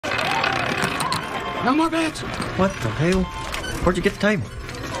No more bets. What the hell? Where'd you get the table?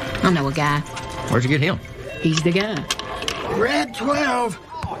 I know a guy. Where'd you get him? He's the guy. Red 12.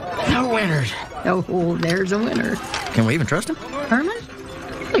 No winners. Oh, there's a winner. Can we even trust him? Herman?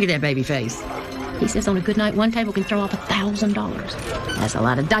 Look at that baby face. He says on a good night, one table can throw off $1,000. That's a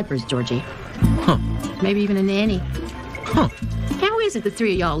lot of diapers, Georgie. Huh. Maybe even a nanny. Huh. How is it the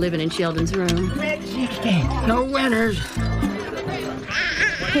three of y'all living in Sheldon's room? Red 16. No winners.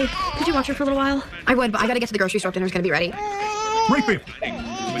 Hey, could you watch her for a little while? I would, but I gotta get to the grocery store. Dinner's gonna be ready. $350.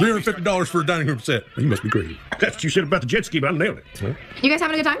 $350 for a dining room set. You must be crazy. That's what you said about the jet ski, but I nailed it. Huh? You guys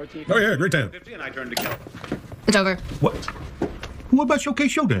having a good time? Oh, yeah, great time. It's over. What? What about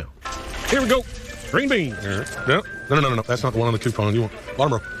Showcase Showdown? Here we go. Green bean. No. That's not the one on the coupon. You want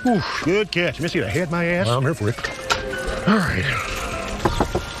bottom row. Oof, good catch. Missy, I had my ass. I'm here for it. All right.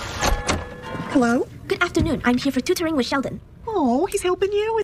 Hello? Good afternoon. I'm here for tutoring with Sheldon. Oh, he's helping you?